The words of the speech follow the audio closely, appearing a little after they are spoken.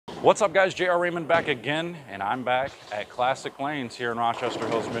What's up, guys? JR Raymond back again, and I'm back at Classic Lanes here in Rochester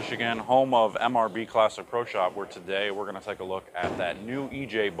Hills, Michigan, home of MRB Classic Pro Shop, where today we're going to take a look at that new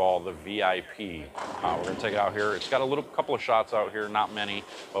EJ ball, the VIP. We're going to take it out here. It's got a couple of shots out here, not many,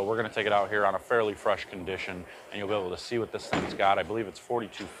 but we're going to take it out here on a fairly fresh condition, and you'll be able to see what this thing's got. I believe it's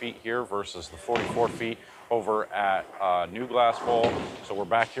 42 feet here versus the 44 feet over at New Glass Bowl. So we're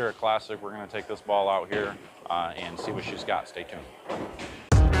back here at Classic. We're going to take this ball out here and see what she's got. Stay tuned.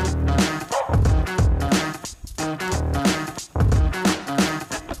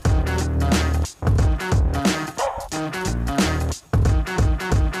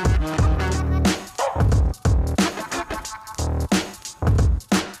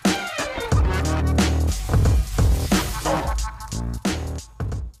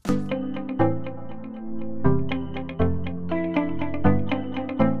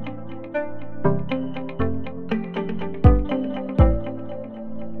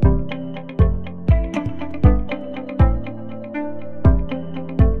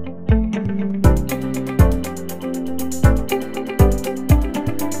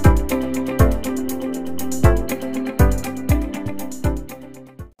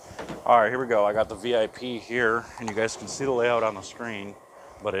 All right, here we go. I got the VIP here, and you guys can see the layout on the screen,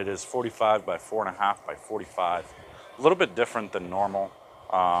 but it is 45 by 4.5 by 45. A little bit different than normal,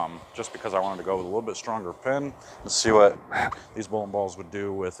 just because I wanted to go with a little bit stronger pin and see what these bowling balls would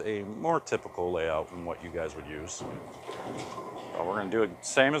do with a more typical layout than what you guys would use. So we're gonna do it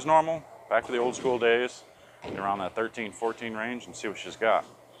same as normal, back to the old school days, around that 13, 14 range, and see what she's got.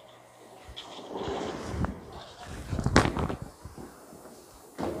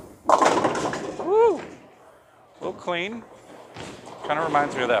 Woo! A little clean. Kind of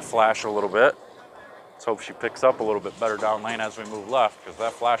reminds me of that flash a little bit. Let's hope she picks up a little bit better down lane as we move left, because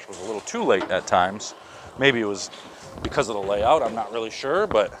that flash was a little too late at times. Maybe it was because of the layout, I'm not really sure,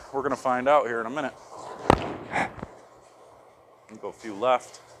 but we're gonna find out here in a minute. Go a few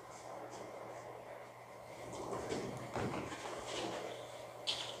left.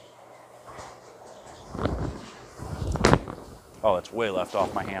 Oh, that's way left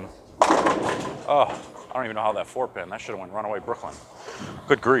off my hand. Oh, I don't even know how that 4-pin. That should have went Runaway Brooklyn.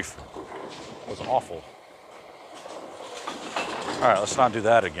 Good grief. That was awful. All right, let's not do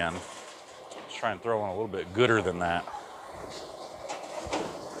that again. Let's try and throw one a little bit gooder than that.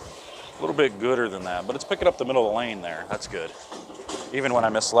 A little bit gooder than that, but it's picking up the middle of the lane there. That's good. Even when I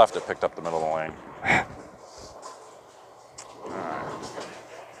missed left, it picked up the middle of the lane. All right.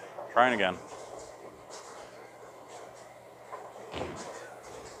 Trying again.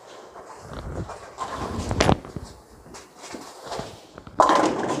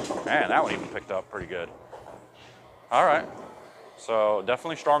 Man, that one even picked up pretty good. All right, so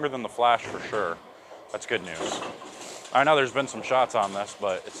definitely stronger than the flash for sure. That's good news. I know there's been some shots on this,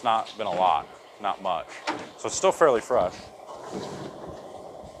 but it's not been a lot, not much. So it's still fairly fresh.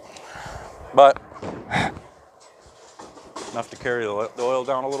 But enough to carry the oil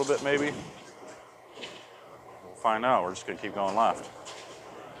down a little bit maybe. We'll find out. We're just gonna keep going left.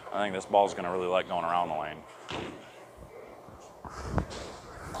 I think this ball's gonna really like going around the lane.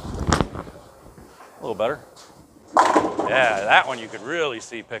 A little better. Yeah, that one you could really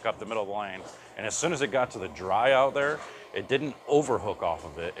see pick up the middle of the lane. And as soon as it got to the dry out there, it didn't overhook off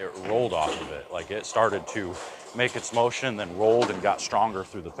of it, it rolled off of it. Like it started to make its motion, then rolled and got stronger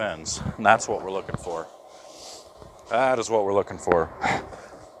through the pins. And that's what we're looking for. That is what we're looking for.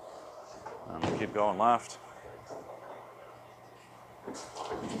 And we'll keep going left.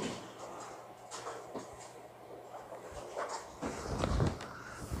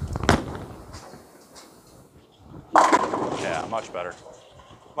 Yeah, much better.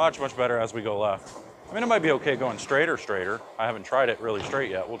 Much better as we go left. I mean, it might be okay going straighter. I haven't tried it really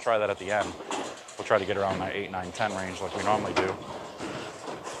straight yet. We'll try that at the end. We'll try to get around that 8, 9, 10 range like we normally do.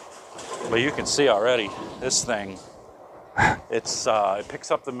 But you can see already, this thing, it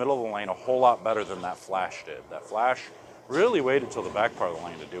picks up the middle of the lane a whole lot better than that flash did. That flash really waited till the back part of the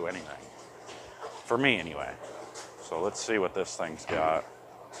lane to do anything. For me, anyway. So let's see what this thing's got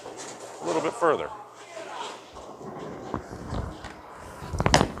a little bit further.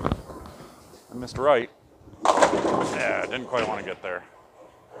 I missed right. Yeah, didn't quite want to get there.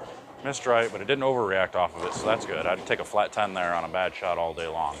 Missed right, but it didn't overreact off of it, so that's good. I'd take a flat 10 there on a bad shot all day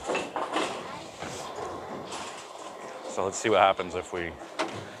long. So let's see what happens if we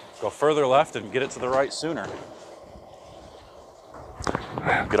go further left and get it to the right sooner.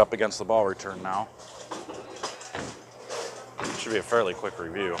 Get up against the ball return now. It should be a fairly quick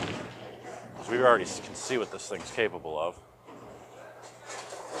review, because we already can see what this thing's capable of.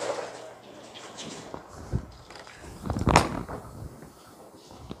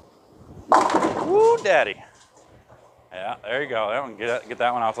 Woo, daddy. Yeah, there you go. That one, get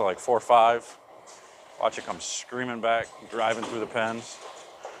that one out to like 4.5. Watch it come screaming back, driving through the pins.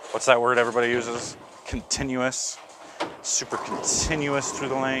 What's that word everybody uses? Continuous. Super continuous through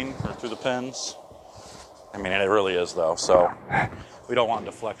the lane, or through the pins. I mean, it really is though, so we don't want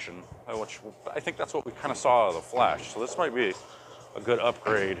deflection, which I think that's what we kind of saw out of the Flash. So this might be a good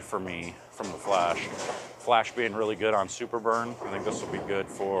upgrade for me from the Flash. Flash being really good on super burn, I think this will be good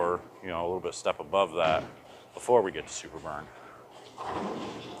for, you know, a little bit step above that before we get to super burn.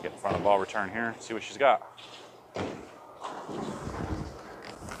 Get in front of the ball return here, see what she's got.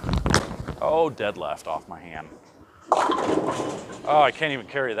 Oh, dead left off my hand. Oh, I can't even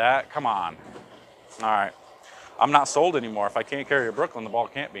carry that. Come on. All right. I'm not sold anymore. If I can't carry a Brooklyn, the ball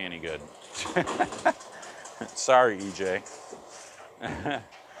can't be any good. Sorry, EJ.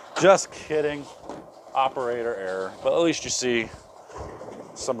 Just kidding. Operator error. But at least you see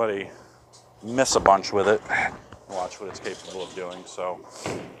somebody miss a bunch with it. Watch what it's capable of doing. So,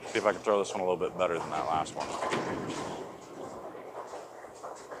 see if I can throw this one a little bit better than that last one.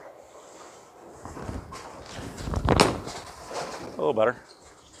 A little better.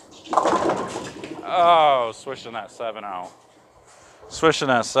 Oh, swishing that 7 out. Swishing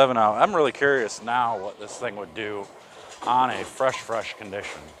that 7 out. I'm really curious now what this thing would do on a fresh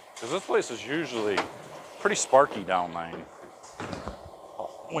condition. Because this place is usually pretty sparky down lane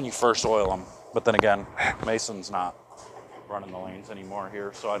when you first oil them. But then again, Mason's not running the lanes anymore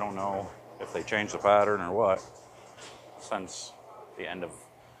here, so I don't know if they changed the pattern or what since the end of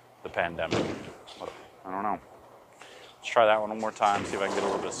the pandemic. But I don't know. Let's try that one more time, see if I can get a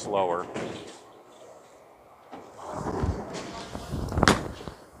little bit slower.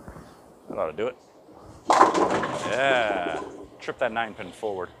 That ought to do it. Yeah. Trip that 9-pin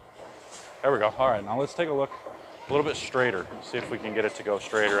forward. There we go. All right, now let's take a look a little bit straighter. See if we can get it to go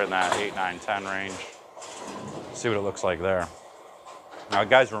straighter in that 8, 9, 10 range. See what it looks like there. Now,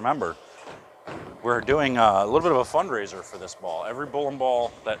 guys, remember, we're doing a little bit of a fundraiser for this ball. Every bowling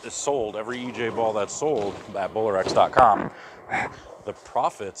ball that is sold, every EJ ball that's sold at BowlerX.com, the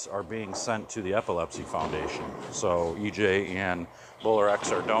profits are being sent to the Epilepsy Foundation. So EJ and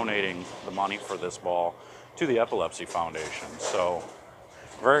BowlerX are donating the money for this ball to the Epilepsy Foundation. So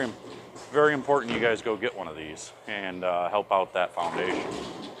very, very important you guys go get one of these and help out that foundation.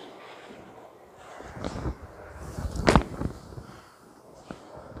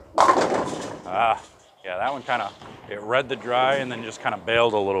 Yeah, that one kind of, it read the dry and then just kind of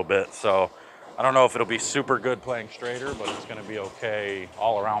bailed a little bit. So I don't know if it'll be super good playing straighter, but it's going to be okay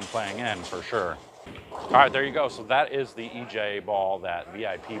all around playing in for sure. All right, there you go. So that is the EJ ball, that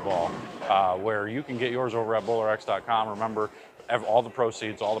VIP ball, where you can get yours over at BowlerX.com. Remember, all the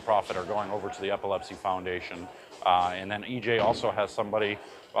proceeds, all the profit are going over to the Epilepsy Foundation. And then EJ also has somebody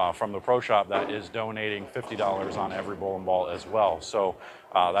from the pro shop that is donating $50 on every bowling ball as well. So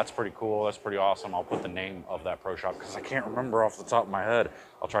that's pretty cool. That's pretty awesome. I'll put the name of that pro shop because I can't remember off the top of my head.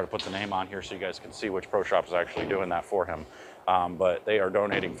 I'll try to put the name on here so you guys can see which pro shop is actually doing that for him. But they are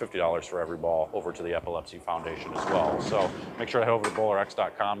donating $50 for every ball over to the Epilepsy Foundation as well. So make sure to head over to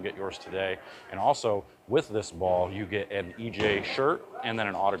BowlerX.com, get yours today. And also, with this ball, you get an EJ shirt and then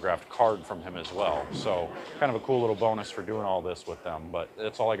an autographed card from him as well. So kind of a cool little bonus for doing all this with them. But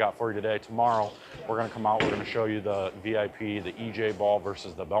that's all I got for you today. Tomorrow, we're going to come out, we're going to show you the VIP, the EJ ball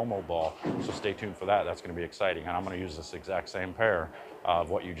versus the Belmo ball. So stay tuned for that. That's going to be exciting. And I'm going to use this exact same pair of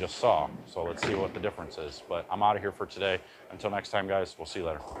what you just saw. So let's see what the difference is. But I'm out of here for today. Until next time, guys, we'll see you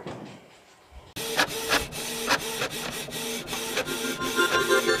later.